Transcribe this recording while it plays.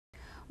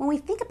When we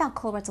think about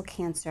colorectal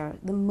cancer,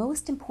 the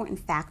most important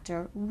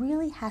factor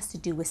really has to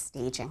do with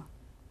staging.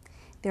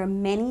 There are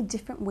many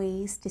different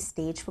ways to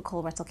stage for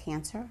colorectal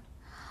cancer.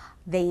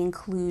 They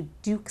include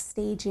Duke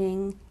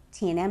staging,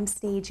 T&M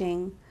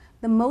staging.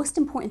 The most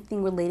important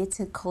thing related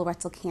to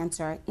colorectal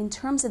cancer in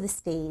terms of the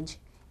stage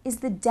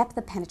is the depth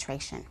of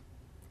penetration.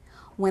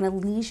 When a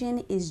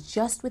lesion is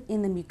just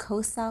within the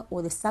mucosa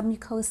or the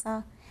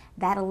submucosa,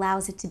 that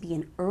allows it to be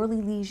an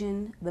early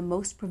lesion, the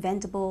most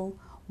preventable,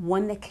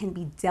 one that can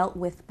be dealt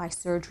with by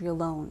surgery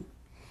alone.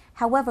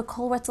 However,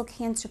 colorectal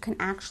cancer can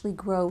actually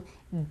grow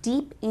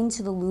deep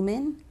into the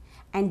lumen,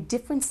 and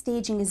different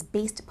staging is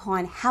based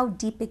upon how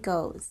deep it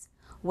goes,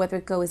 whether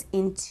it goes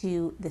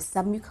into the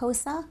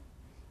submucosa,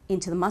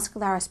 into the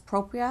muscularis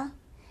propria,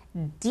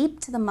 deep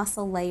to the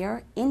muscle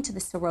layer, into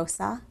the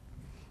serosa,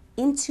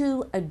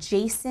 into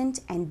adjacent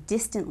and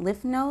distant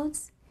lymph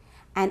nodes,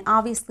 and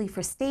obviously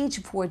for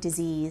stage 4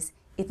 disease,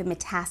 if it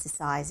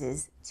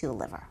metastasizes to the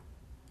liver.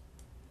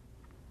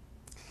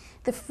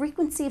 The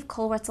frequency of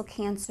colorectal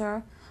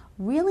cancer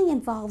really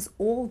involves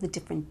all the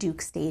different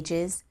Duke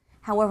stages.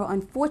 However,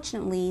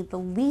 unfortunately, the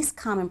least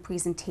common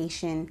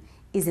presentation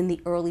is in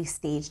the early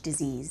stage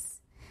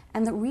disease.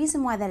 And the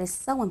reason why that is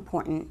so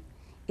important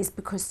is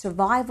because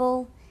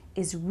survival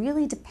is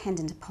really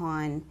dependent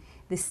upon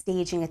the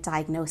staging at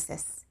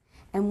diagnosis.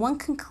 And one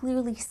can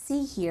clearly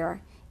see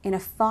here in a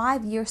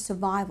 5-year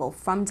survival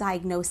from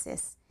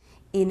diagnosis,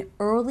 in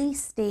early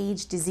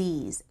stage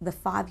disease, the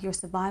 5-year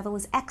survival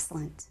is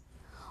excellent.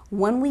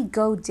 When we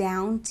go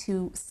down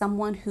to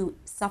someone who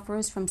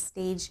suffers from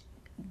stage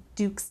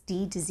Dukes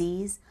D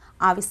disease,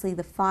 obviously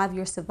the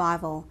 5-year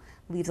survival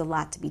leaves a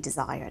lot to be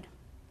desired.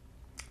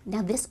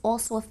 Now this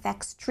also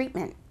affects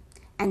treatment,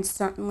 and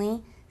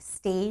certainly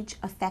stage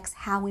affects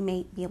how we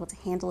may be able to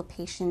handle a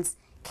patient's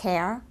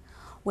care,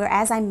 where,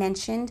 as I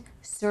mentioned,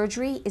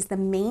 surgery is the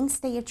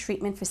mainstay of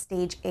treatment for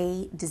stage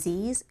A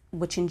disease,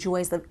 which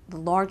enjoys the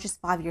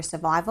largest 5-year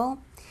survival.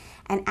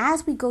 And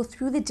as we go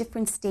through the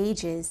different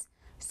stages,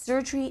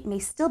 surgery may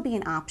still be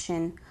an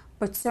option,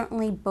 but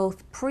certainly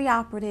both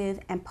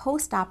preoperative and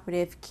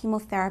postoperative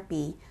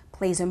chemotherapy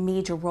plays a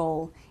major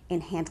role in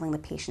handling the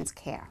patient's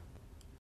care.